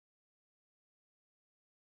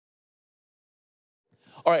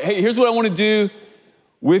All right, hey, here's what I want to do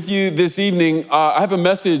with you this evening. I have a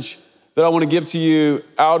message that I want to give to you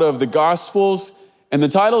out of the Gospels. And the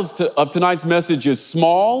title of tonight's message is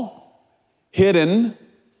Small, Hidden,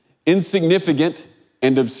 Insignificant,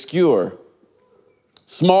 and Obscure.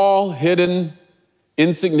 Small, hidden,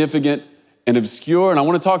 insignificant, and obscure. And I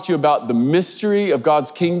want to talk to you about the mystery of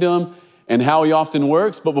God's kingdom and how he often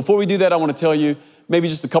works. But before we do that, I want to tell you maybe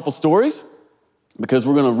just a couple stories, because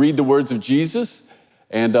we're going to read the words of Jesus,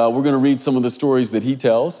 and we're going to read some of the stories that he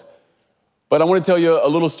tells. But I want to tell you a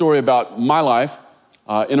little story about my life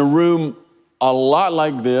in a room a lot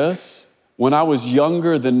like this. When I was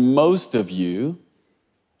younger than most of you,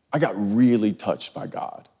 I got really touched by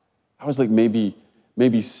God. I was like maybe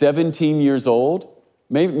 17 years old.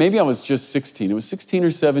 Maybe I was just 16. It was 16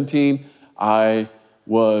 or 17. I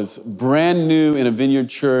was brand new in a Vineyard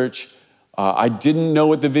church. I didn't know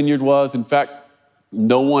what the Vineyard was. In fact,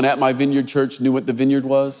 no one at my Vineyard church knew what the Vineyard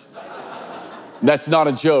was. That's not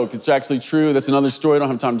a joke. It's actually true. That's another story. I don't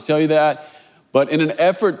have time to tell you that. But in an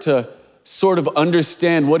effort to sort of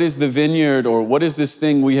understand what is the Vineyard or what is this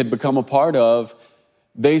thing we had become a part of,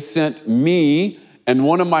 they sent me and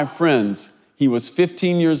one of my friends. He was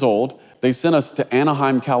 15 years old. They sent us to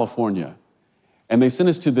Anaheim, California. And they sent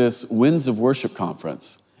us to this Winds of Worship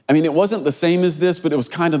conference. I mean, it wasn't the same as this, but it was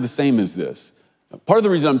kind of the same as this. Part of the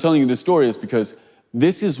reason I'm telling you this story is because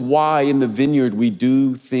this is why in the Vineyard we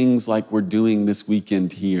do things like we're doing this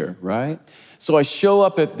weekend here, right? So I show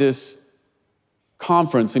up at this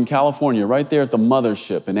conference in California, right there at the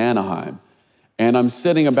mothership in Anaheim. And I'm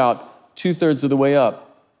sitting about 2/3 of the way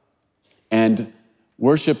up. And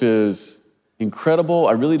worship is incredible.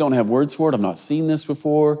 I really don't have words for it. I've not seen this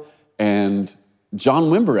before. And John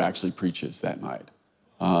Wimber actually preaches that night.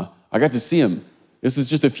 I got to see him. This is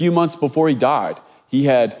just a few months before he died. He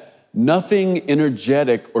had nothing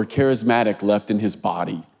energetic or charismatic left in his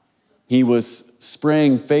body. He was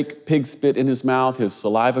spraying fake pig spit in his mouth. His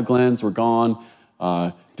saliva glands were gone.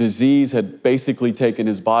 Disease had basically taken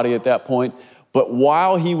his body at that point. But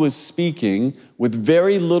while he was speaking, with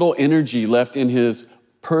very little energy left in his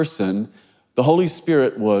person, the Holy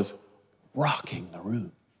Spirit was rocking the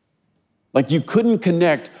room. Like you couldn't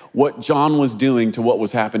connect what John was doing to what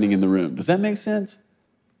was happening in the room. Does that make sense?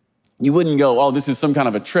 You wouldn't go, oh, this is some kind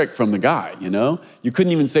of a trick from the guy, you know? You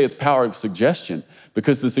couldn't even say it's power of suggestion,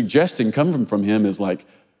 because the suggestion coming from him is like,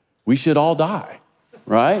 we should all die,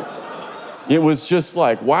 right? It was just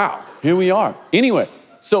like, wow, here we are. Anyway,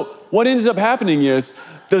 so what ends up happening is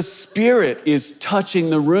the Spirit is touching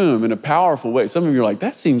the room in a powerful way. Some of you are like,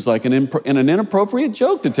 that seems like an inappropriate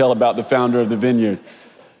joke to tell about the founder of the Vineyard.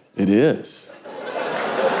 It is.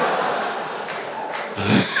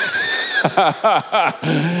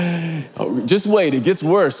 Just wait, it gets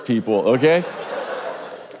worse, people, okay?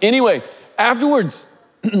 Anyway, afterwards,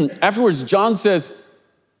 John says,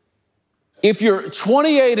 if you're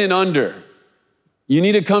 28 and under, you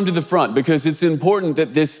need to come to the front, because it's important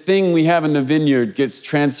that this thing we have in the Vineyard gets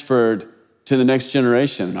transferred to the next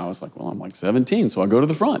generation. And I was like, well, I'm like 17, so I go to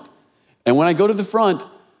the front. And when I go to the front,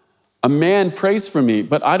 a man prays for me,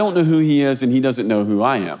 but I don't know who he is and he doesn't know who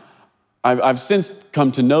I am. I've since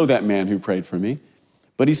come to know that man who prayed for me,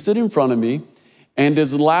 but he stood in front of me, and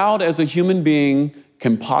as loud as a human being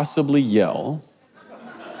can possibly yell,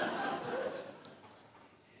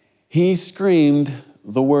 he screamed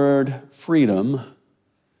the word freedom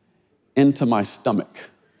into my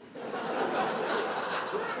stomach.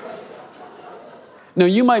 Now,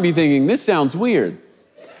 you might be thinking, this sounds weird.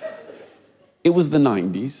 It was the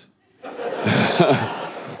 90s.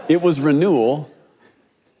 It was renewal.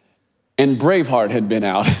 And Braveheart had been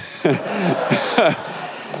out.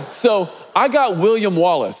 So I got William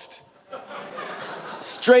Wallace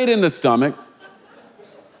straight in the stomach.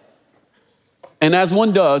 And as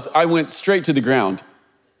one does, I went straight to the ground.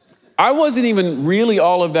 I wasn't even really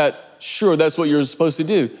all of that sure that's what you're supposed to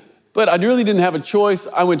do. But I really didn't have a choice.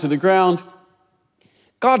 I went to the ground.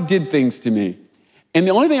 God did things to me. And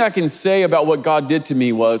the only thing I can say about what God did to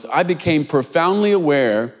me was I became profoundly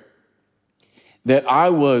aware that I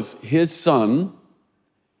was his son,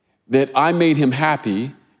 that I made him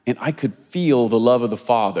happy, and I could feel the love of the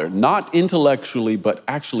Father, not intellectually, but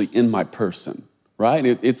actually in my person, right?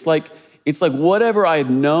 It's like whatever I had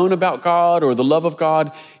known about God or the love of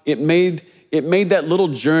God, it made that little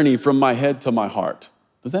journey from my head to my heart.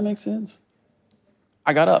 Does that make sense?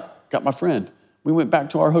 I got up, got my friend. We went back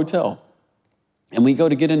to our hotel, and we go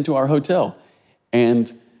to get into our hotel,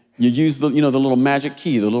 and you use the little magic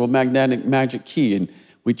key, the little magnetic magic key, and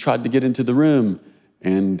we tried to get into the room,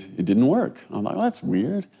 and it didn't work. I'm like, well, that's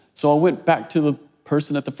weird. So I went back to the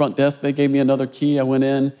person at the front desk. They gave me another key. I went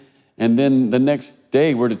in, And then the next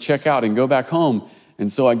day we're to check out and go back home.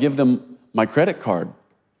 And so I give them my credit card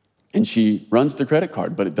and she runs the credit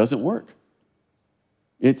card, but it doesn't work.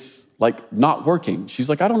 It's like not working. She's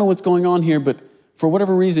like, I don't know what's going on here, but for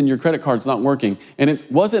whatever reason, your credit card's not working. And it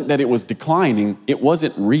wasn't that it was declining, it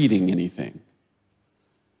wasn't reading anything.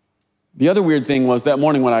 The other weird thing was that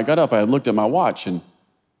morning when I got up, I had looked at my watch and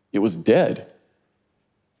it was dead.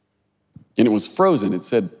 And it was frozen. It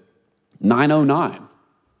said 9:09.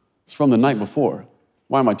 It's from the night before.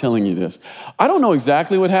 Why am I telling you this? I don't know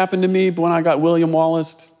exactly what happened to me when I got William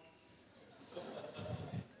Wallace.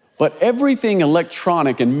 But everything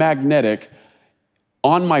electronic and magnetic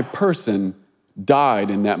on my person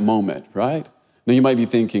died in that moment, right? Now you might be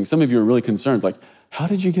thinking, some of you are really concerned, like, how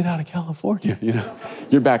did you get out of California?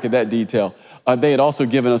 You're back at that detail. They had also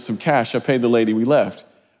given us some cash. I paid the lady we left,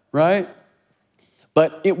 right?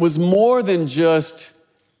 But it was more than just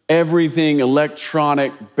everything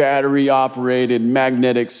electronic, battery operated,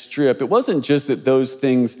 magnetic strip. It wasn't just that those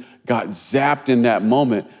things got zapped in that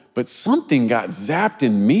moment, but something got zapped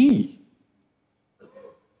in me.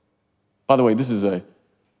 By the way, this is a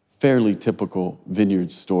fairly typical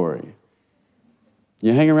vineyard story.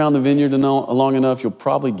 You hang around the vineyard long enough, you'll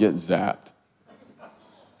probably get zapped.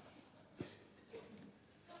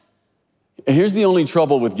 Here's the only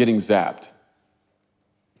trouble with getting zapped.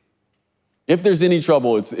 If there's any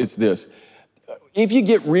trouble, it's this. If you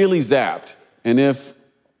get really zapped, and if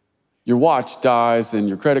your watch dies and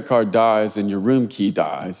your credit card dies and your room key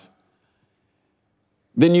dies,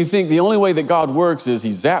 then you think the only way that God works is he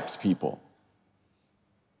zaps people.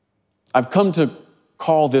 I've come to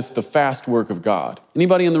call this the fast work of God.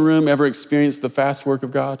 Anybody in the room ever experienced the fast work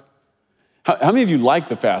of God? How many of you like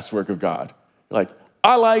the fast work of God? You're like,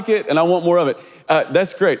 I like it and I want more of it.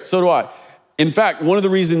 That's great, so do I. In fact, one of the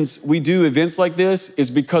reasons we do events like this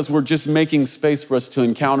is because we're just making space for us to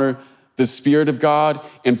encounter the Spirit of God.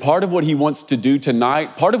 And part of what he wants to do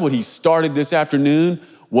tonight, part of what he started this afternoon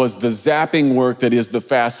was the zapping work that is the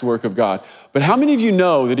fast work of God. But how many of you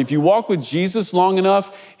know that if you walk with Jesus long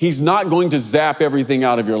enough, he's not going to zap everything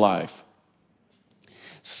out of your life?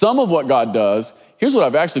 Some of what God does, here's what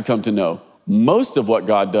I've actually come to know. Most of what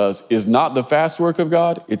God does is not the fast work of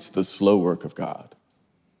God, it's the slow work of God.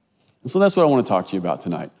 And so that's what I want to talk to you about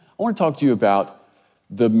tonight. I want to talk to you about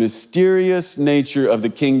the mysterious nature of the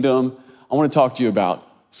kingdom. I want to talk to you about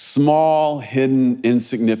small, hidden,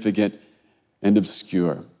 insignificant, and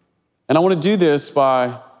obscure. And I want to do this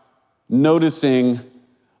by noticing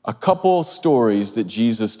a couple stories that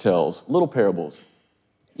Jesus tells, little parables.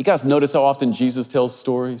 You guys notice how often Jesus tells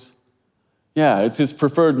stories? Yeah, it's his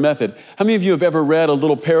preferred method. How many of you have ever read a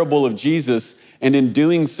little parable of Jesus, and in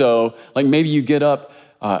doing so, like maybe you get up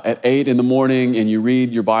at 8 in the morning and you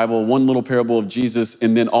read your Bible, one little parable of Jesus,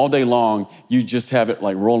 and then all day long, you just have it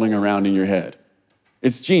like rolling around in your head.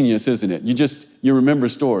 It's genius, isn't it? You remember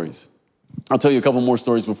stories. I'll tell you a couple more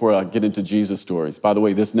stories before I get into Jesus stories. By the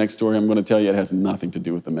way, this next story I'm going to tell you, it has nothing to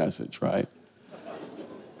do with the message, right?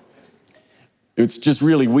 It's just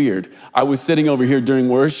really weird. I was sitting over here during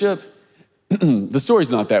worship. The story's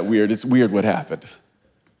not that weird. It's weird what happened.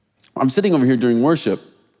 I'm sitting over here during worship,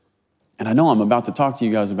 and I know I'm about to talk to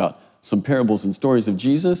you guys about some parables and stories of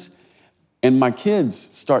Jesus, and my kids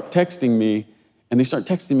start texting me, and they start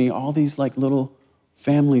texting me all these like little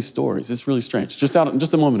family stories. It's really strange. Just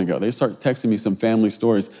a moment ago, they start texting me some family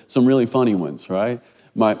stories, some really funny ones, right?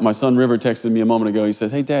 My son River texted me a moment ago. He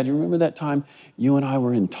said, hey, Dad, you remember that time you and I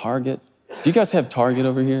were in Target? Do you guys have Target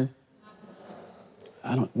over here?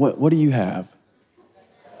 What do you have?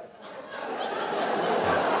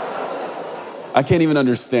 I can't even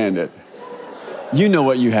understand it. You know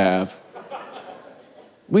what you have.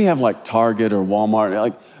 We have like Target or Walmart.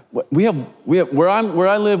 Like we have where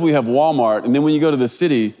I live, we have Walmart, and then when you go to the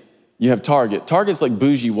city, you have Target. Target's like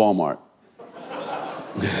bougie Walmart.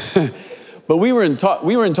 But we were in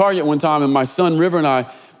Target one time, and my son River and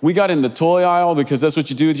I, we got in the toy aisle because that's what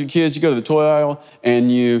you do with your kids. You go to the toy aisle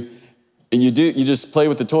and you just play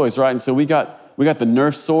with the toys, right? And so we got the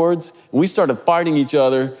Nerf swords, and we started fighting each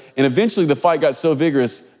other, and eventually the fight got so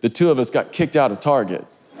vigorous, the two of us got kicked out of Target.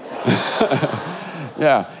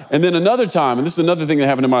 Yeah, and then another time, and this is another thing that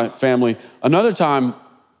happened in my family, another time,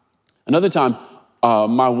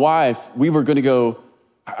 my wife, we were gonna go,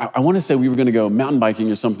 I wanna say we were gonna go mountain biking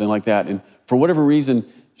or something like that, and for whatever reason,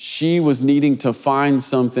 she was needing to find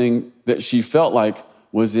something that she felt like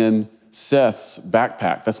was in Seth's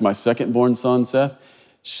backpack. That's my second born son, Seth.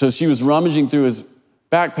 So she was rummaging through his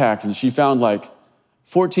backpack and she found like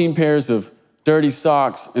 14 pairs of dirty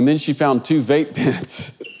socks, and then she found 2 vape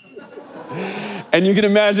pens. And you can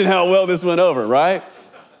imagine how well this went over, right?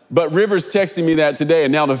 But River's texting me that today,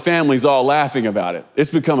 and now the family's all laughing about it. It's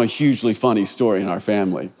become a hugely funny story in our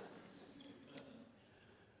family.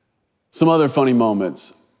 Some other funny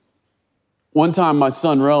moments. One time, my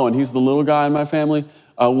son Rowan, he's the little guy in my family,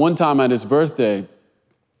 one time at his birthday,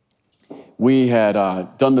 we had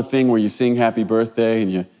done the thing where you sing happy birthday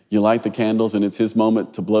and you light the candles, and it's his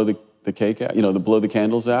moment to blow the cake out, to blow the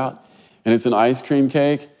candles out. And it's an ice cream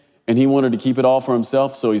cake, and he wanted to keep it all for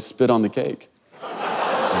himself, so he spit on the cake.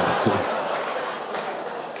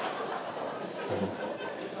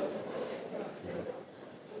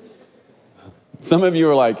 Some of you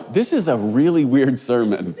are like, this is a really weird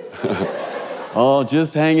sermon. Oh,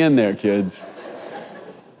 just hang in there, kids.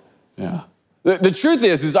 Yeah. The truth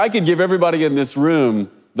is I could give everybody in this room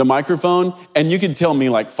the microphone, and you could tell me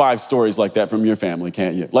like 5 stories like that from your family,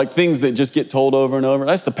 can't you? Like things that just get told over and over.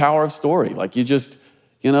 That's the power of story. Like you just,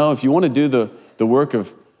 if you want to do the work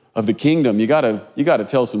of the kingdom, you gotta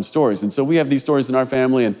tell some stories. And so we have these stories in our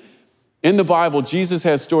family, and in the Bible, Jesus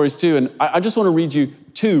has stories too. And I just want to read you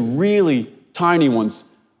 2 really tiny ones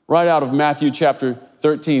right out of Matthew chapter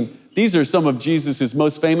 13. These are some of Jesus's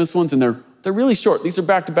most famous ones, and they're really short. These are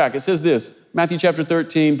back to back. It says this, Matthew chapter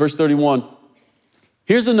 13, verse 31.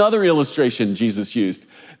 Here's another illustration Jesus used.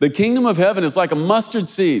 The kingdom of heaven is like a mustard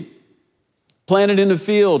seed planted in a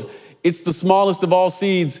field. It's the smallest of all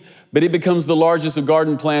seeds, but it becomes the largest of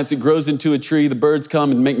garden plants. It grows into a tree. The birds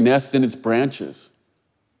come and make nests in its branches.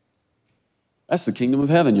 That's the kingdom of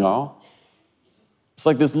heaven, y'all. It's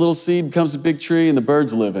like this little seed becomes a big tree and the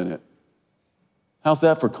birds live in it. How's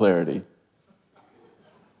that for clarity?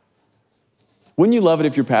 Wouldn't you love it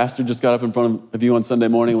if your pastor just got up in front of you on Sunday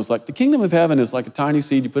morning and was like, the kingdom of heaven is like a tiny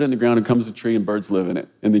seed, you put it in the ground, and comes a tree and birds live in it,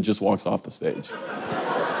 and then just walks off the stage.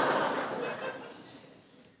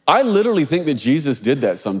 I literally think that Jesus did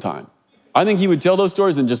that sometime. I think he would tell those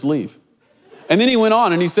stories and just leave. And then he went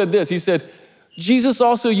on and he said this, he said, Jesus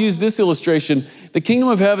also used this illustration. The kingdom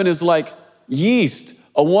of heaven is like yeast,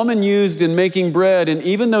 a woman used in making bread, and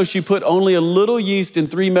even though she put only a little yeast in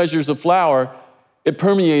 3 measures of flour, it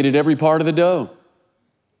permeated every part of the dough.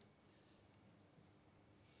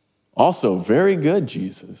 Also, very good,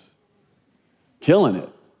 Jesus. Killing it.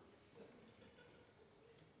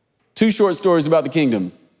 2 short stories about the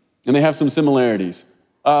kingdom, and they have some similarities.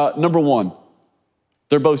 Number 1,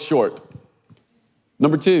 they're both short.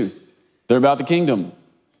 Number 2, they're about the kingdom.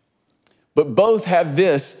 But both have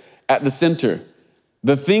this at the center.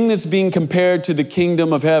 The thing that's being compared to the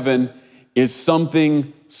kingdom of heaven is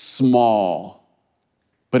something small,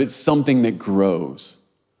 but it's something that grows.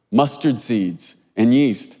 Mustard seeds and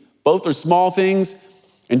yeast, both are small things.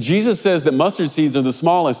 And Jesus says that mustard seeds are the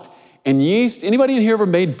smallest. And yeast, anybody in here ever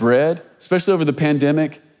made bread, especially over the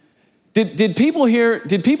pandemic? Did people here in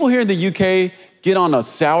the UK get on a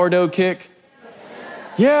sourdough kick?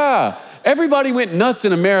 Yeah, everybody went nuts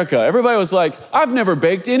in America. Everybody was like, I've never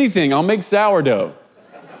baked anything, I'll make sourdough.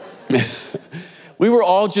 We were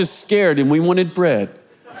all just scared and we wanted bread.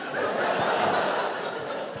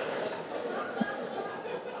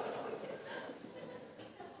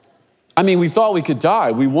 I mean, we thought we could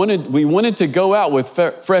die. We wanted to go out with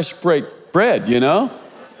fresh bread,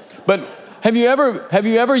 But have you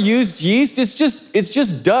ever used yeast? It's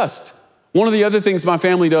just dust. One of the other things my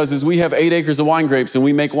family does is we have 8 acres of wine grapes and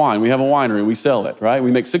we make wine. We have a winery, we sell it, right? We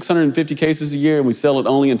make 650 cases a year and we sell it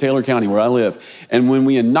only in Taylor County where I live. And when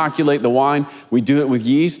we inoculate the wine, we do it with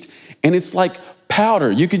yeast, and it's like powder.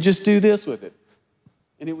 You could just do this with it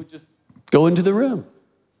and it would just go into the room.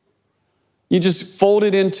 You just fold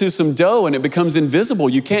it into some dough and it becomes invisible.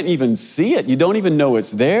 You can't even see it. You don't even know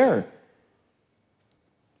it's there.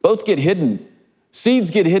 Both get hidden.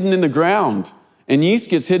 Seeds get hidden in the ground and yeast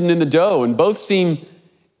gets hidden in the dough, and both seem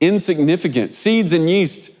insignificant. Seeds and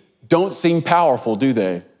yeast don't seem powerful, do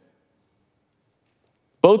they?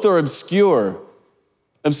 Both are obscure.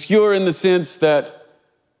 Obscure in the sense that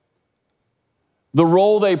the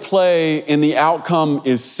role they play in the outcome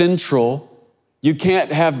is central. You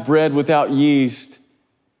can't have bread without yeast,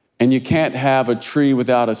 and you can't have a tree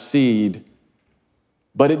without a seed,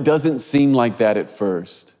 but it doesn't seem like that at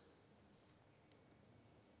first.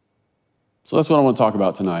 So that's what I want to talk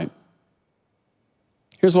about tonight.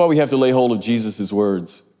 Here's why we have to lay hold of Jesus'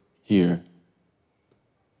 words here.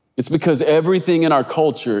 It's because everything in our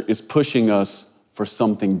culture is pushing us for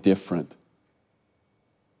something different.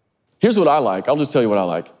 Here's what I like. I'll just tell you what I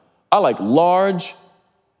like. I like large,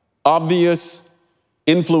 obvious,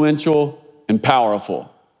 influential, and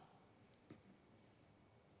powerful.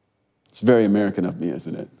 It's very American of me,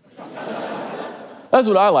 isn't it? That's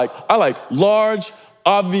what I like. I like large,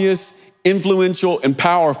 obvious, influential, and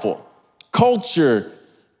powerful. Culture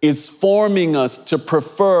is forming us to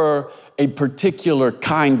prefer a particular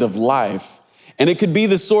kind of life. And it could be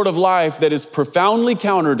the sort of life that is profoundly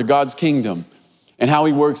counter to God's kingdom and how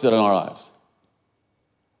he works it in our lives.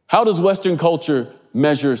 How does Western culture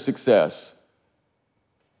measure success?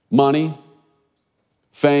 Money,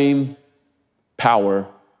 fame, power,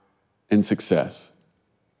 and success.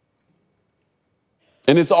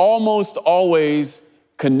 And it's almost always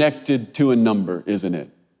connected to a number, isn't it?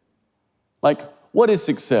 Like, what is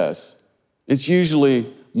success? It's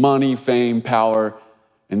usually money, fame, power,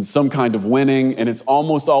 and some kind of winning, and it's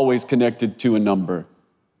almost always connected to a number.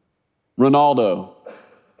 Ronaldo,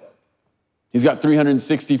 he's got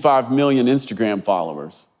 365 million Instagram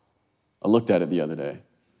followers. I looked at it the other day.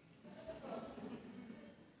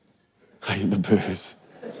 I hate the booze.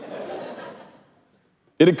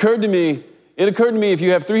 It occurred to me if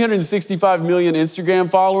you have 365 million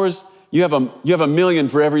Instagram followers, you have a million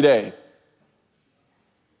for every day.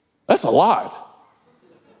 That's a lot.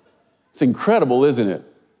 It's incredible, isn't it?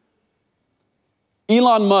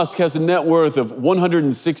 Elon Musk has a net worth of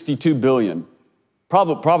 162 billion.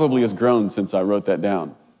 Probably has grown since I wrote that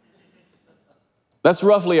down. That's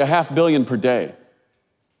roughly $500 million per day.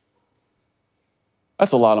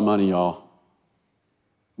 That's a lot of money, y'all.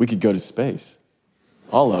 We could go to space.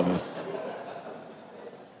 All of us.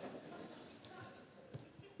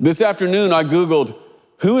 This afternoon, I Googled,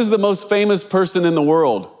 who is the most famous person in the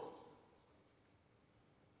world?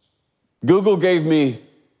 Google gave me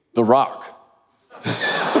The Rock,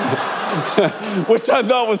 which I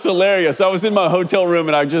thought was hilarious. I was in my hotel room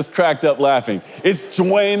and I just cracked up laughing. It's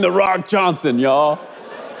Dwayne The Rock Johnson, y'all.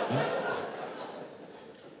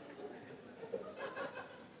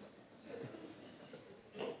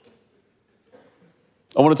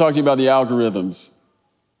 I want to talk to you about the algorithms.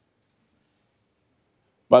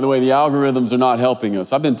 By the way, the algorithms are not helping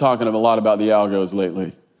us. I've been talking a lot about the algos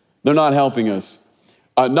lately. They're not helping us.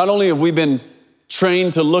 Not only have we been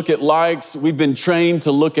trained to look at likes, we've been trained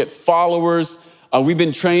to look at followers, we've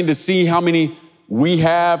been trained to see how many we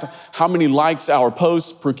have, how many likes our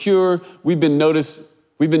posts procure. We've been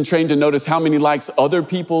trained to notice how many likes other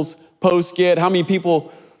people's posts get, how many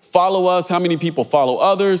people follow us, how many people follow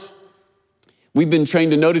others. We've been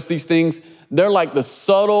trained to notice these things. They're like the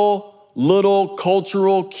subtle little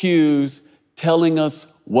cultural cues telling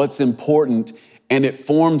us what's important, and it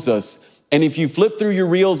forms us. And if you flip through your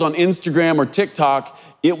reels on Instagram or TikTok,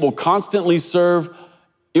 it will constantly serve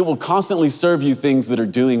you things that are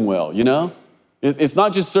doing well, you know? It's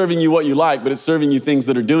not just serving you what you like, but it's serving you things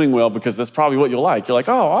that are doing well because that's probably what you'll like. You're like,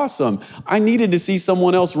 oh, awesome. I needed to see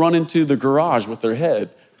someone else run into the garage with their head.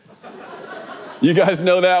 You guys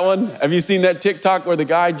know that one? Have you seen that TikTok where the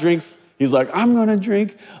guy drinks, he's like, I'm gonna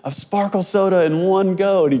drink a sparkle soda in one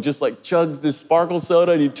go. And he just like chugs this sparkle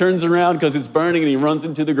soda and he turns around because it's burning and he runs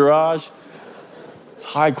into the garage. It's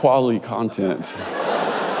high quality content.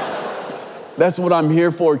 That's what I'm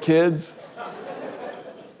here for, kids.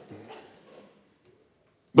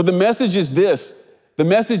 But the message is this. The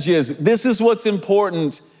message is, this is what's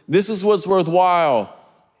important. This is what's worthwhile.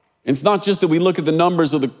 It's not just that we look at the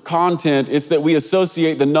numbers or the content, it's that we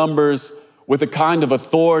associate the numbers with a kind of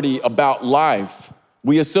authority about life.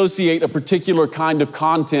 We associate a particular kind of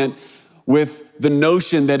content with the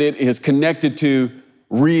notion that it is connected to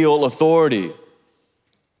real authority.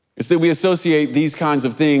 It's that we associate these kinds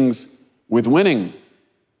of things with winning.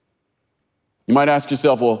 You might ask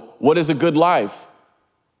yourself, well, what is a good life?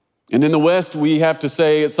 And in the West, we have to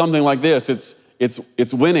say it's something like this.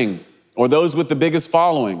 It's winning, or those with the biggest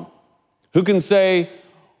following. Who can say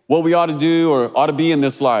what we ought to do or ought to be in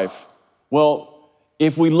this life? Well,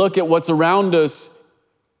 if we look at what's around us,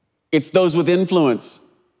 it's those with influence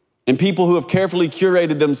and people who have carefully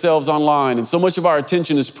curated themselves online. And so much of our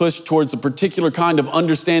attention is pushed towards a particular kind of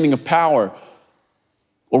understanding of power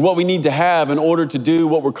or what we need to have in order to do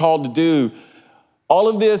what we're called to do. All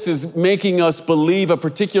of this is making us believe a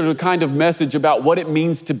particular kind of message about what it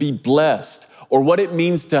means to be blessed, or what it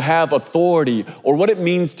means to have authority, or what it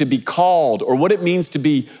means to be called, or what it means to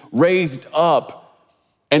be raised up.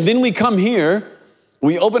 And then we come here,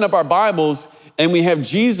 we open up our Bibles, and we have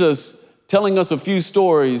Jesus telling us a few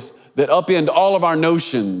stories that upend all of our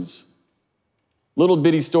notions. Little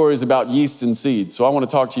bitty stories about yeast and seeds. So I want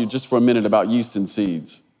to talk to you just for a minute about yeast and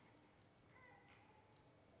seeds.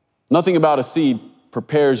 Nothing about a seed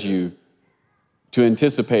prepares you to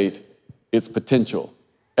anticipate its potential.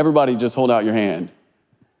 Everybody just hold out your hand.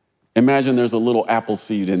 Imagine there's a little apple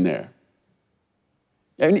seed in there.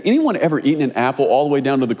 Anyone ever eaten an apple all the way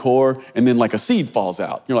down to the core and then like a seed falls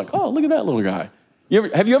out? You're like, oh, look at that little guy.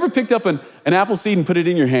 Have you ever picked up an apple seed and put it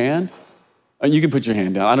in your hand? You can put your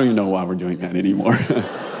hand down. I don't even know why we're doing that anymore.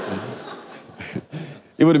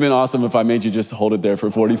 It would have been awesome if I made you just hold it there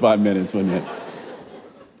for 45 minutes, wouldn't it?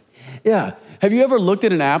 Yeah. Have you ever looked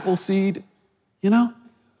at an apple seed? You know?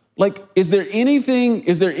 Like, is there anything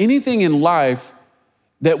in life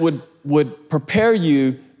that would prepare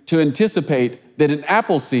you to anticipate that an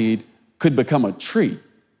apple seed could become a tree?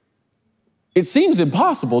 It seems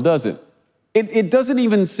impossible, doesn't it? It doesn't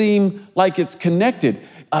even seem like it's connected.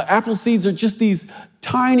 Apple seeds are just these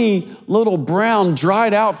tiny little brown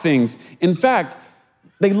dried out things. In fact,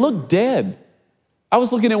 they look dead. I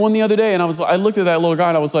was looking at one the other day and I looked at that little guy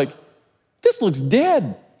and I was like, this looks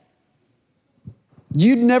dead.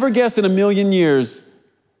 You'd never guess in a million years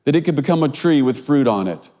that it could become a tree with fruit on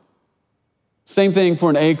it. Same thing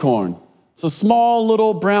for an acorn. It's a small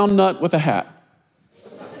little brown nut with a hat.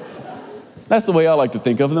 That's the way I like to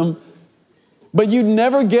think of them. But you'd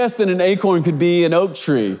never guess that an acorn could be an oak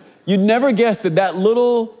tree. You'd never guess that that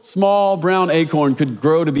little small brown acorn could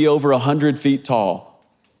grow to be over 100 feet tall.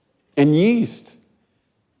 And yeast.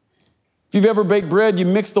 If you've ever baked bread, you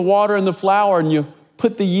mix the water and the flour and you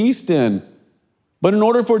put the yeast in. But in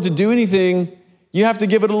order for it to do anything, you have to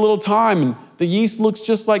give it a little time. And the yeast looks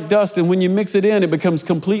just like dust. And when you mix it in, it becomes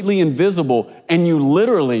completely invisible. And you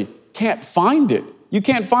literally can't find it. You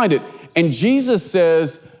can't find it. And Jesus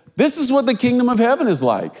says, this is what the kingdom of heaven is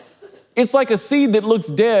like. It's like a seed that looks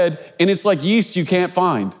dead, and it's like yeast you can't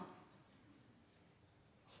find.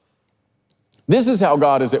 This is how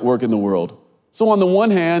God is at work in the world. So on the one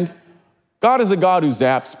hand, God is a God who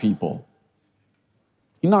zaps people.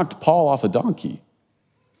 He knocked Paul off a donkey.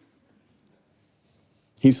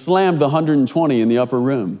 He slammed the 120 in the upper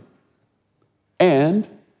room. And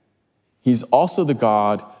he's also the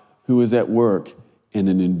God who is at work in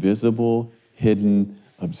an invisible, hidden,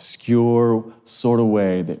 obscure sort of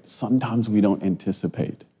way that sometimes we don't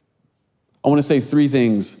anticipate. I want to say three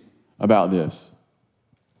things about this.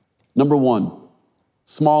 Number one,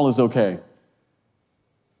 small is okay.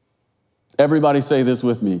 Everybody say this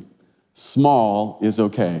with me. Small is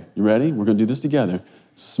okay. You ready? We're going to do this together.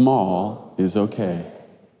 Small is okay.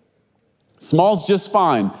 Small's just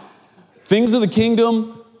fine. Things of the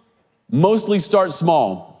kingdom mostly start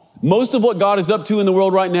small. Most of what God is up to in the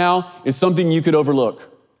world right now is something you could overlook.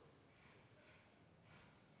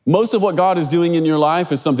 Most of what God is doing in your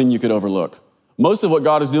life is something you could overlook. Most of what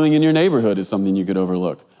God is doing in your neighborhood is something you could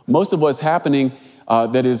overlook. Most of what's happening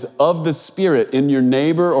that is of the Spirit in your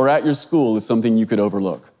neighbor or at your school is something you could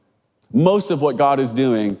overlook. Most of what God is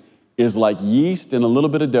doing is like yeast and a little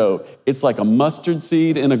bit of dough. It's like a mustard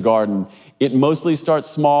seed in a garden. It mostly starts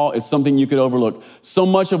small. It's something you could overlook. So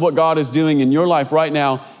much of what God is doing in your life right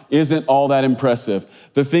now isn't all that impressive.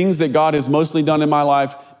 The things that God has mostly done in my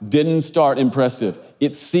life didn't start impressive.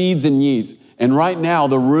 It's seeds and yeast. And right now,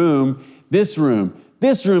 this room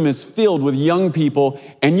is filled with young people,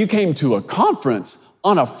 and you came to a conference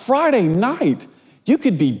on a Friday night. You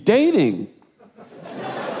could be dating.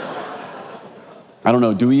 I don't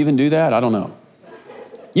know. Do we even do that? I don't know.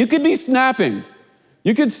 You could be snapping.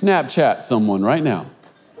 You could Snapchat someone right now.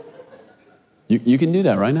 You can do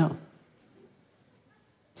that right now.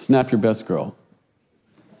 Snap your best girl.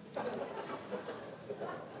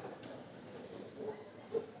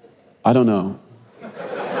 I don't know.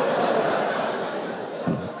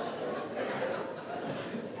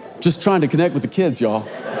 Just trying to connect with the kids, y'all.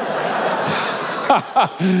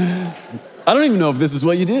 I don't even know if this is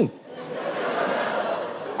what you do.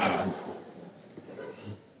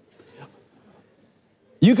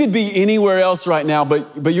 You could be anywhere else right now,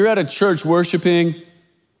 but you're at a church worshiping,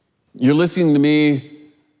 you're listening to me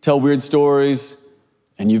tell weird stories,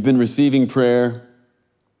 and you've been receiving prayer.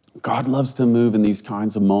 God loves to move in these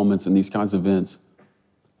kinds of moments and these kinds of events.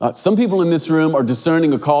 Some people in this room are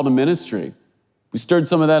discerning a call to ministry. We stirred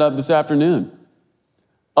some of that up this afternoon.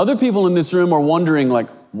 Other people in this room are wondering, like,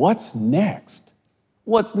 what's next?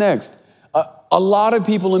 What's next? A lot of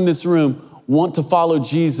people in this room want to follow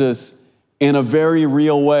Jesus in a very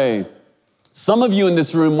real way. Some of you in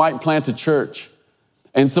this room might plant a church.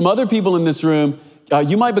 And some other people in this room,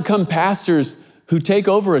 you might become pastors who take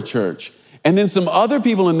over a church. And then some other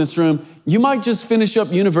people in this room, you might just finish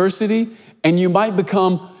up university and you might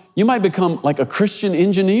become like a Christian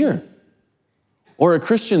engineer or a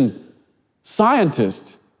Christian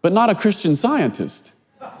scientist, but not a Christian scientist.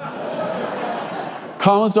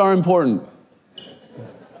 Commas are important.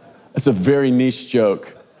 That's a very niche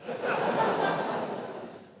joke.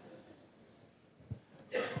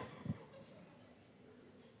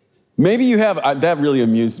 Maybe you have, that really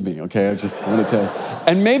amused me, okay? I just want to tell you.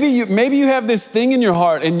 And maybe you have this thing in your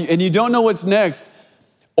heart and you don't know what's next,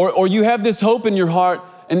 or you have this hope in your heart,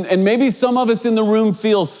 and maybe some of us in the room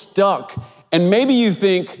feel stuck, and maybe you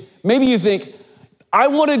think, I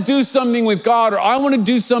want to do something with God, or I want to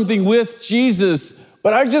do something with Jesus,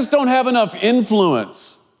 but I just don't have enough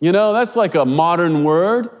influence. You know, that's like a modern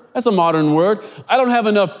word. That's a modern word. I don't have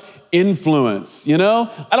enough influence, you know?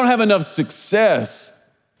 I don't have enough success.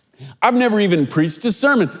 I've never even preached a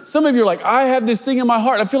sermon. Some of you are like, I have this thing in my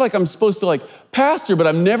heart. I feel like I'm supposed to like pastor, but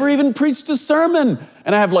I've never even preached a sermon.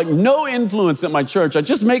 And I have like no influence at my church. I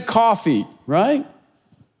just make coffee, right?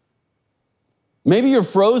 Maybe you're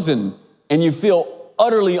frozen and you feel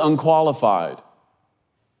utterly unqualified.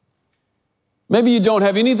 Maybe you don't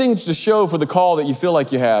have anything to show for the call that you feel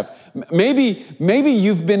like you have. Maybe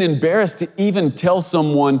you've been embarrassed to even tell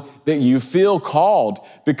someone that you feel called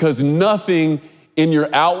because nothing in your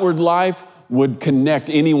outward life would connect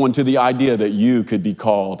anyone to the idea that you could be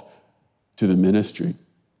called to the ministry.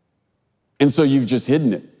 And so you've just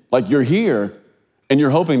hidden it. Like you're here and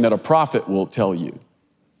you're hoping that a prophet will tell you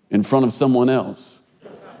in front of someone else.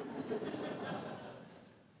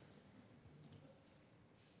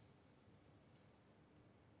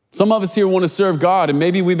 Some of us here want to serve God, and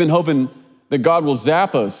maybe we've been hoping that God will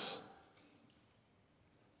zap us.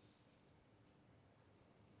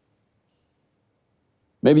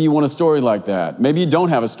 Maybe you want a story like that. Maybe you don't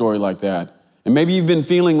have a story like that. And maybe you've been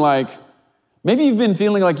feeling like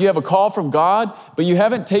you have a call from God, but you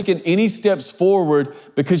haven't taken any steps forward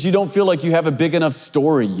because you don't feel like you have a big enough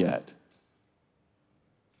story yet.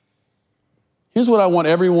 Here's what I want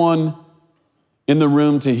everyone in the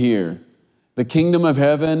room to hear. The kingdom of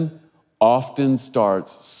heaven often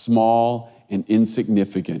starts small and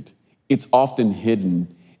insignificant. It's often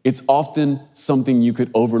hidden. It's often something you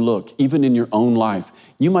could overlook, even in your own life.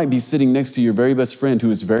 You might be sitting next to your very best friend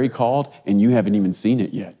who is very called, and you haven't even seen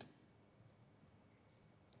it yet.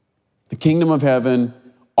 The kingdom of heaven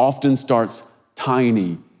often starts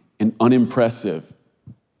tiny and unimpressive,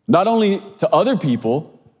 not only to other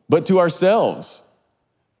people, but to ourselves.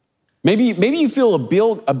 Maybe you feel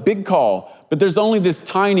a big call, but there's only this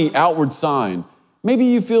tiny outward sign. Maybe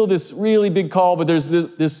you feel this really big call, but there's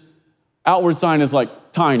this outward sign is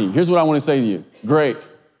like tiny. Here's what I want to say to you. Great.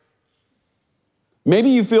 Maybe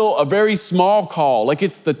you feel a very small call, like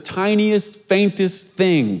it's the tiniest, faintest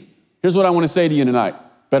thing. Here's what I want to say to you tonight.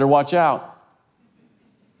 Better watch out.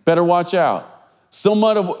 Better watch out. So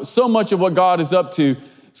much of what God is up to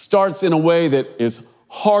starts in a way that is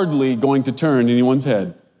hardly going to turn anyone's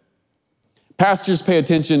head. Pastors pay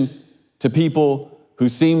attention to people who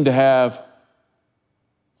seem to have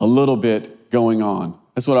a little bit going on.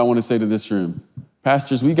 That's what I want to say to this room.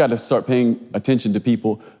 Pastors, we got to start paying attention to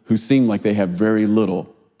people who seem like they have very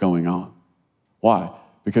little going on. Why?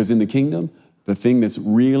 Because in the kingdom, the thing that's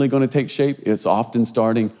really going to take shape is often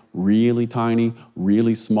starting really tiny,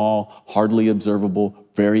 really small, hardly observable,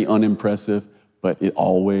 very unimpressive, but it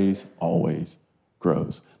always, always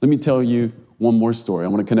grows. Let me tell you one more story. I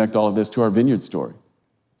want to connect all of this to our vineyard story.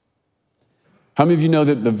 How many of you know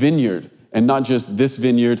that the vineyard, and not just this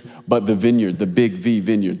vineyard, but the vineyard, the big V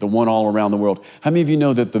vineyard, the one all around the world. How many of you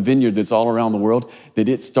know that the vineyard that's all around the world, that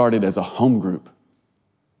it started as a home group?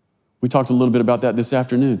 We talked a little bit about that this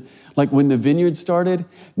afternoon. Like when the vineyard started,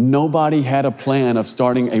 nobody had a plan of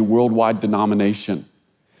starting a worldwide denomination.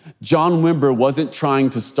 John Wimber wasn't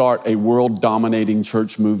trying to start a world-dominating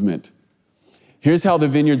church movement. Here's how the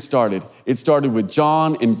vineyard started. It started with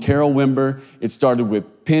John and Carol Wimber. It started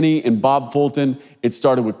with Penny and Bob Fulton. It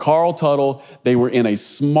started with Carl Tuttle. They were in a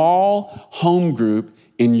small home group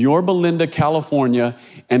in Yorba Linda, California,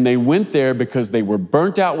 and they went there because they were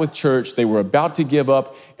burnt out with church. They were about to give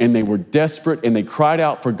up, and they were desperate, and they cried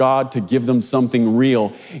out for God to give them something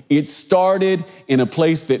real. It started in a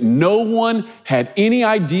place that no one had any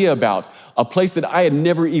idea about, a place that I had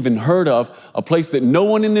never even heard of, a place that no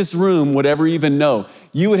one in this room would ever even know.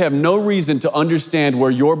 You would have no reason to understand where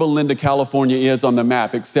Yorba Linda, California is on the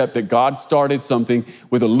map, except that God started something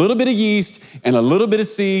with a little bit of yeast and a little bit of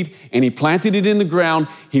seed, and he planted it in the ground,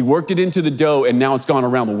 he worked it into the dough, and now it's gone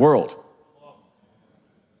around the world.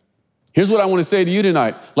 Here's what I want to say to you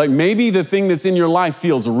tonight. Like maybe the thing that's in your life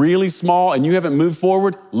feels really small and you haven't moved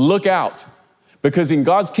forward, look out. Because in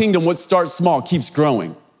God's kingdom, what starts small keeps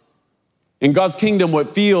growing. In God's kingdom, what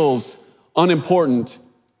feels unimportant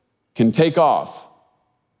can take off.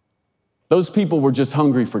 Those people were just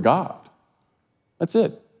hungry for God. That's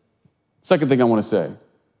it. Second thing I want to say,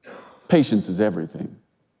 patience is everything.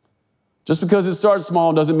 Just because it starts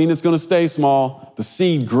small doesn't mean it's going to stay small. The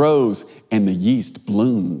seed grows and the yeast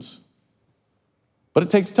blooms. But it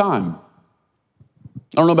takes time. I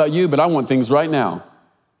don't know about you, but I want things right now.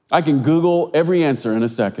 I can Google every answer in a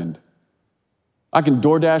second. I can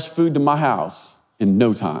DoorDash food to my house in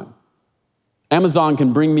no time. Amazon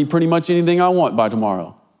can bring me pretty much anything I want by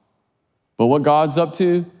tomorrow. But what God's up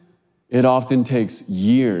to, it often takes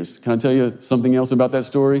years. Can I tell you something else about that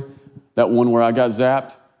story? That one where I got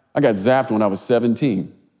zapped? I got zapped when I was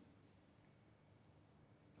 17.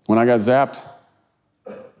 When I got zapped,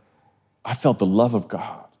 I felt the love of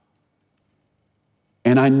God.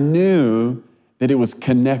 And I knew that it was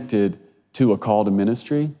connected to a call to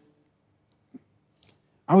ministry.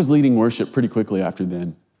 I was leading worship pretty quickly after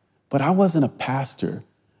then, but I wasn't a pastor.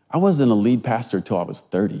 I wasn't a lead pastor until I was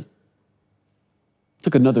 30. It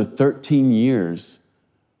took another 13 years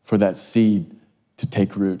for that seed to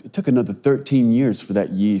take root. It took another 13 years for that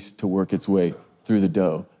yeast to work its way through the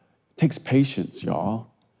dough. It takes patience, y'all.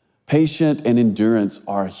 Patience and endurance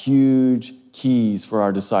are huge keys for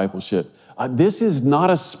our discipleship. This is not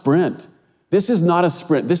a sprint. This is not a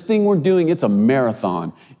sprint. This thing we're doing, it's a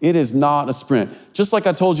marathon. It is not a sprint. Just like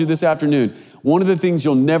I told you this afternoon, one of the things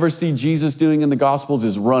you'll never see Jesus doing in the Gospels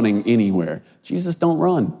is running anywhere. Jesus don't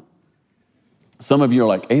run. Some of you are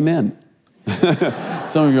like, amen.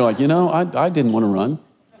 Some of you are like, I didn't want to run.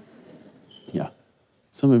 Yeah.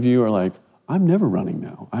 Some of you are like, I'm never running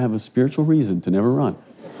now. I have a spiritual reason to never run.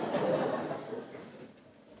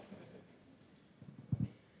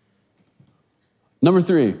 Number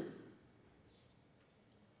 3,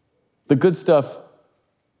 the good stuff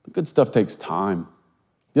takes time.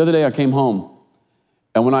 The other day I came home,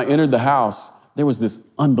 and when I entered the house, there was this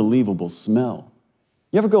unbelievable smell.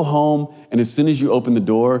 You ever go home, and as soon as you open the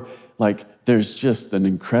door, like there's just an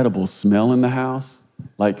incredible smell in the house,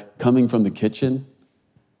 like coming from the kitchen,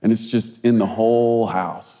 and it's just in the whole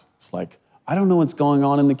house. It's like, I don't know what's going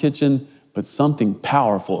on in the kitchen, but something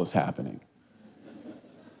powerful is happening.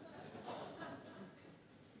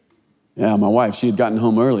 Yeah, my wife, she had gotten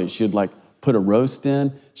home early. She had put a roast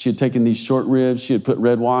in. She had taken these short ribs. She had put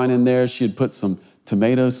red wine in there. She had put some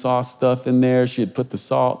tomato sauce stuff in there. She had put the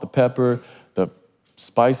salt, the pepper, the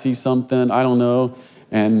spicy something, I don't know.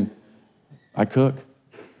 And I cook.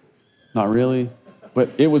 Not really. But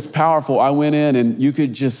it was powerful. I went in and you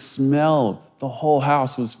could just smell the whole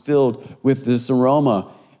house was filled with this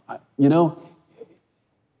aroma.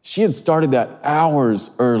 She had started that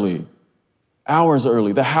hours early.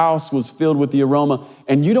 The house was filled with the aroma,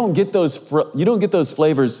 and you don't get those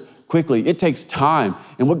flavors quickly. It takes time.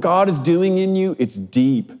 And what God is doing in you, it's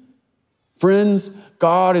deep. Friends,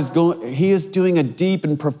 He is doing a deep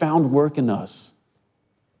and profound work in us.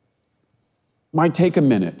 Might take a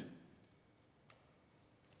minute.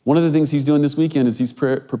 One of the things He's doing this weekend is He's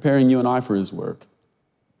preparing you and I for His work.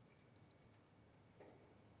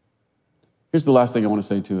 Here's the last thing I want to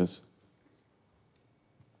say to us.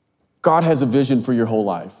 God has a vision for your whole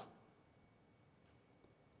life.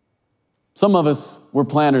 Some of us, we're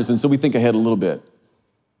planners, and so we think ahead a little bit.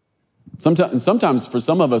 Sometimes for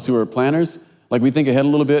some of us who are planners, we think ahead a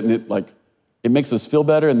little bit, and it makes us feel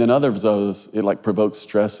better, and then others of us, it provokes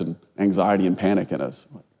stress and anxiety and panic in us.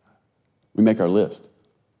 We make our list.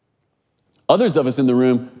 Others of us in the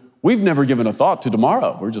room, we've never given a thought to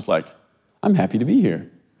tomorrow. We're just like, I'm happy to be here.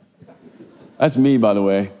 That's me, by the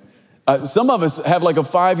way. Some of us have a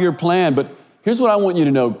 5-year plan, but here's what I want you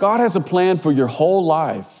to know. God has a plan for your whole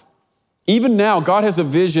life. Even now, God has a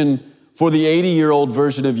vision for the 80-year-old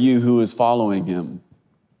version of you who is following Him.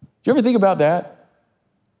 Do you ever think about that?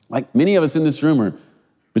 Many of us in this room are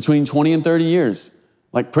between 20 and 30 years.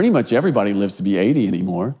 Pretty much everybody lives to be 80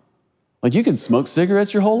 anymore. You can smoke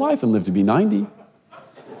cigarettes your whole life and live to be 90.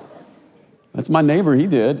 That's my neighbor, he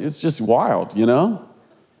did. It's just wild, You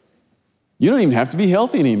don't even have to be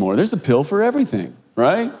healthy anymore. There's a pill for everything,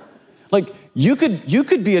 right? You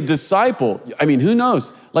could be a disciple. I mean, who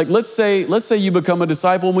knows? Let's say you become a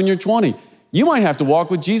disciple when you're 20. You might have to walk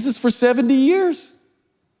with Jesus for 70 years.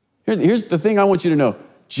 Here's the thing I want you to know.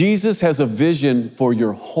 Jesus has a vision for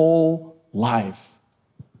your whole life.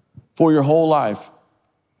 For your whole life.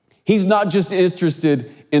 He's not just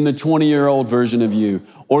interested in the 20-year-old version of you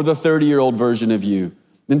or the 30-year-old version of you.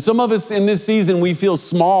 And some of us in this season, we feel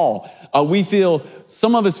small.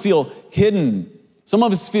 Some of us feel hidden. Some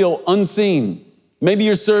of us feel unseen. Maybe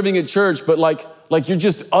you're serving at church, but you're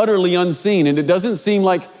just utterly unseen. And it doesn't seem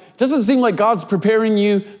like God's preparing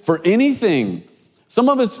you for anything. Some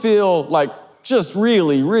of us feel just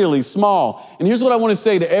really, really small. And here's what I want to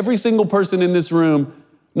say to every single person in this room,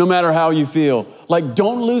 no matter how you feel.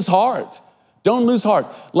 Don't lose heart. Don't lose heart.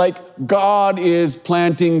 God is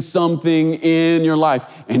planting something in your life.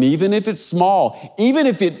 And even if it's small, even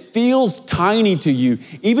if it feels tiny to you,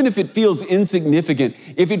 even if it feels insignificant,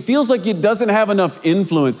 if it feels like it doesn't have enough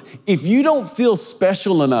influence, if you don't feel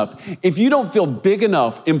special enough, if you don't feel big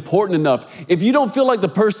enough, important enough, if you don't feel like the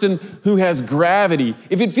person who has gravity,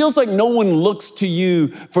 if it feels like no one looks to you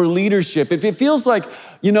for leadership, if it feels like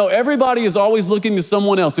You know, everybody is always looking to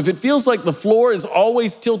someone else. If it feels like the floor is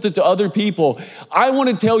always tilted to other people, I want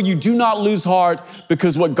to tell you, do not lose heart,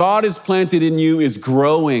 because what God has planted in you is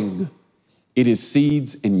growing. It is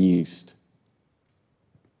seeds and yeast.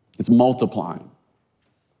 It's multiplying.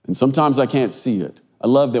 And sometimes I can't see it. I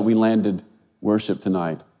love that we landed worship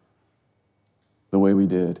tonight the way we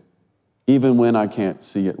did. Even when I can't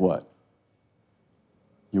see it, what?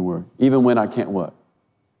 You're working. Even when I can't what?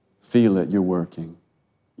 Feel it, you're working.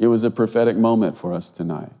 It was a prophetic moment for us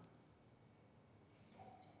tonight.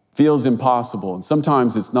 Feels impossible, and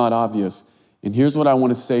sometimes it's not obvious. And here's what I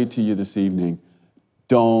want to say to you this evening.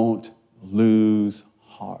 Don't lose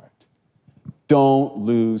heart. Don't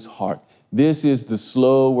lose heart. This is the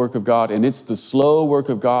slow work of God, and it's the slow work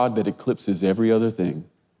of God that eclipses every other thing.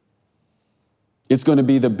 It's going to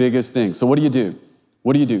be the biggest thing. So what do you do?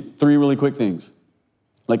 What do you do? 3 really quick things,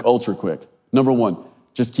 like ultra quick. Number 1,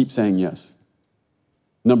 just keep saying yes.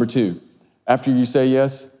 Number 2, after you say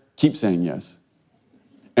yes, keep saying yes.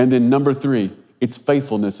 And then number 3, it's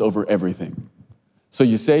faithfulness over everything. So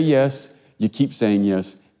you say yes, you keep saying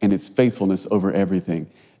yes, and it's faithfulness over everything.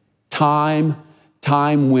 Time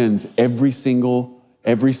wins every single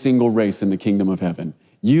race in the kingdom of heaven.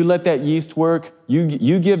 You let that yeast work, you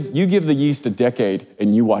give the yeast a decade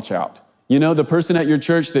and you watch out. You know, the person at your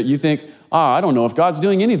church that you think, I don't know if God's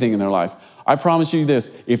doing anything in their life. I promise you this,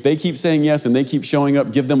 if they keep saying yes and they keep showing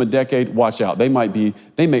up, give them a decade, watch out. They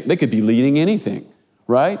could be leading anything,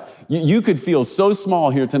 right? You could feel so small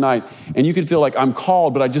here tonight, and you could feel like I'm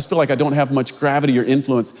called, but I just feel like I don't have much gravity or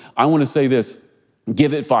influence. I want to say this,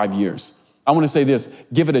 give it 5 years. I want to say this,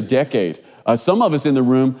 give it a decade. Some of us in the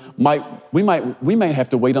room might have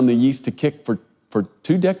to wait on the yeast to kick for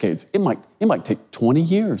 2 decades. It might take 20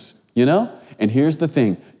 years, you know? And here's the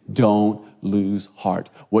thing, don't lose heart.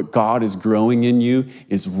 What God is growing in you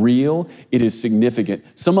is real. It is significant.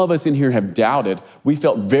 Some of us in here have doubted. We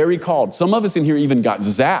felt very called. Some of us in here even got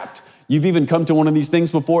zapped. You've even come to one of these things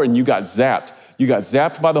before and you got zapped. You got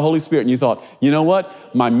zapped by the Holy Spirit and you thought, you know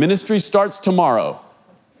what? My ministry starts tomorrow.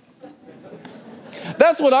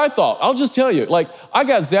 That's what I thought. I'll just tell you, like, I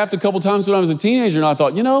got zapped a couple times when I was a teenager, and I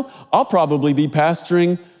thought, I'll probably be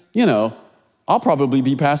pastoring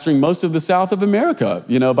most of the South of America,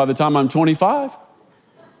 by the time I'm 25.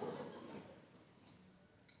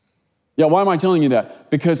 Yeah, why am I telling you that?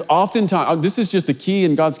 Because oftentimes, this is just a key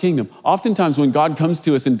in God's kingdom. Oftentimes when God comes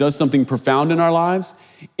to us and does something profound in our lives,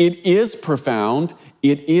 it is profound,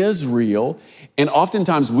 it is real, and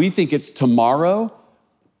oftentimes we think it's tomorrow,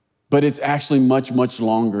 but it's actually much, much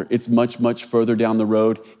longer. It's much, much further down the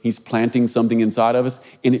road. He's planting something inside of us,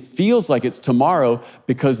 and it feels like it's tomorrow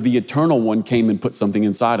because the eternal one came and put something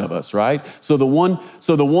inside of us, right? So the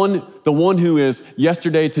one who is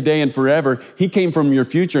yesterday, today, and forever, he came from your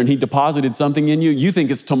future and he deposited something in you. You think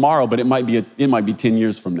it's tomorrow, but it might be 10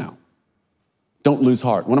 years from now. Don't lose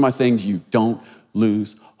heart. What am I saying to you? Don't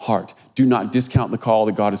lose heart. Do not discount the call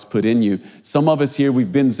that God has put in you. Some of us here,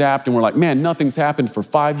 we've been zapped and we're like, man, nothing's happened for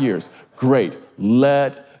 5 years. Great.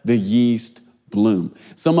 Let the yeast bloom.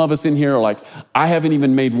 Some of us in here are like, I haven't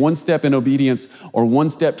even made one step in obedience or one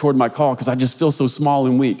step toward my call because I just feel so small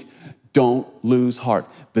and weak. Don't lose heart.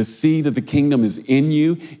 The seed of the kingdom is in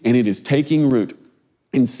you and it is taking root.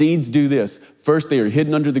 And seeds do this. First, they are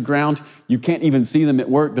hidden under the ground. You can't even see them at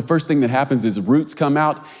work. The first thing that happens is roots come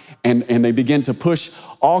out and they begin to push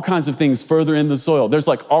all kinds of things further in the soil. There's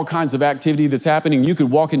like all kinds of activity that's happening. You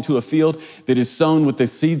could walk into a field that is sown with the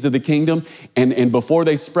seeds of the kingdom, and before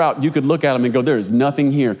they sprout, you could look at them and go, there is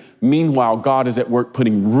nothing here. Meanwhile, God is at work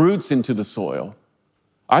putting roots into the soil.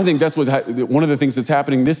 I think that's one of the things that's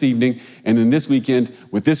happening this evening and then this weekend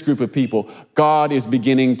with this group of people. God is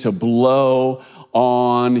beginning to blow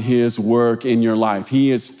on his work in your life. He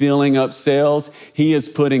is filling up sails. He is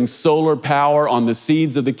putting solar power on the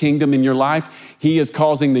seeds of the kingdom in your life. He is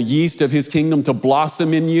causing the yeast of his kingdom to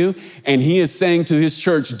blossom in you. And he is saying to his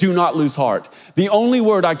church, do not lose heart. The only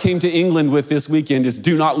word I came to England with this weekend is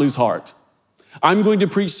do not lose heart. I'm going to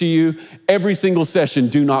preach to you every single session,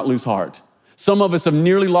 do not lose heart. Some of us have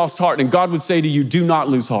nearly lost heart, and God would say to you, do not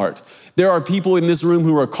lose heart. There are people in this room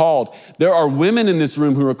who are called. There are women in this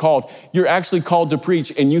room who are called. You're actually called to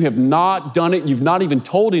preach, and you have not done it. You've not even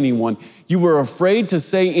told anyone. You were afraid to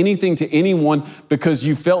say anything to anyone because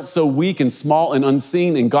you felt so weak and small and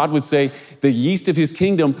unseen, and God would say, the yeast of his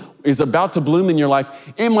kingdom is about to bloom in your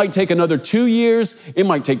life. It might take another 2 years. It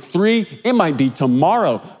might take 3. It might be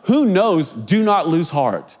tomorrow. Who knows? Do not lose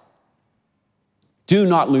heart. Do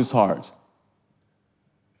not lose heart.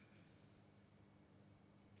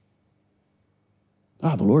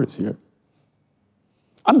 The Lord is here.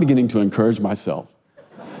 I'm beginning to encourage myself.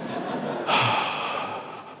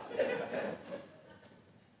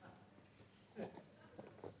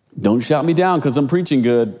 Don't shout me down because I'm preaching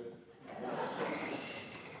good.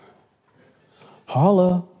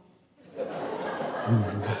 Holla.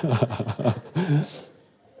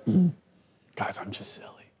 Guys, I'm just silly.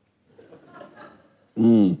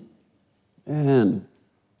 Man.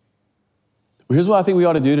 Well, here's what I think we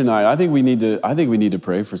ought to do tonight. I think we need to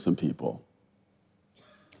pray for some people.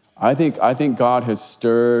 I think God has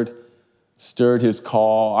stirred his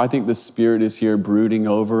call. I think the Spirit is here brooding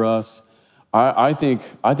over us. I think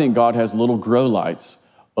God has little grow lights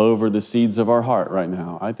over the seeds of our heart right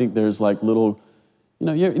now. I think there's like little,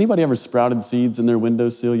 anybody ever sprouted seeds in their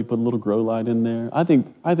windowsill? You put a little grow light in there. I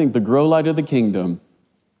think the grow light of the kingdom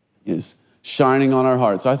is shining on our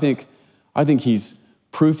hearts. I think he's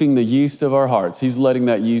proofing the yeast of our hearts. He's letting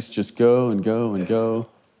that yeast just go and go and go.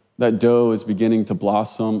 That dough is beginning to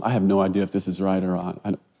blossom. I have no idea if this is right or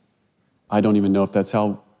not. I don't even know if that's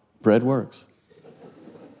how bread works.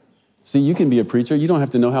 See, you can be a preacher. You don't have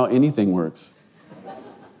to know how anything works.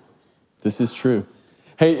 This is true.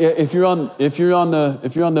 Hey, if you're on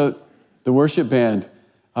the worship band,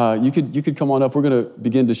 you could come on up. We're going to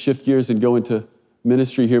begin to shift gears and go into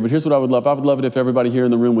ministry here. But here's what I would love. I would love it if everybody here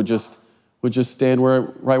in the room would just stand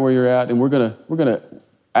right where you're at, and we're gonna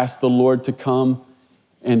ask the Lord to come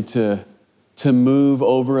and to move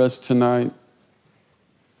over us tonight.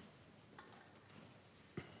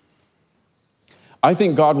 I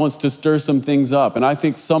think God wants to stir some things up, and I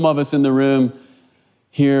think some of us in the room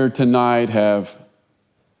here tonight have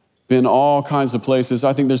been all kinds of places.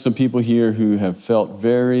 I think there's some people here who have felt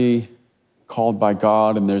very called by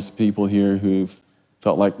God, and there's people here who've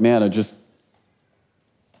felt like, man, I didn't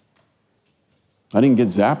get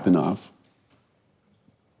zapped enough.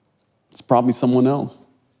 It's probably someone else.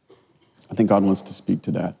 I think God wants to speak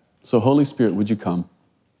to that. So Holy Spirit, would you come?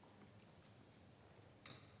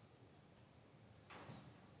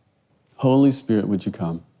 Holy Spirit, would you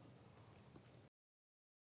come?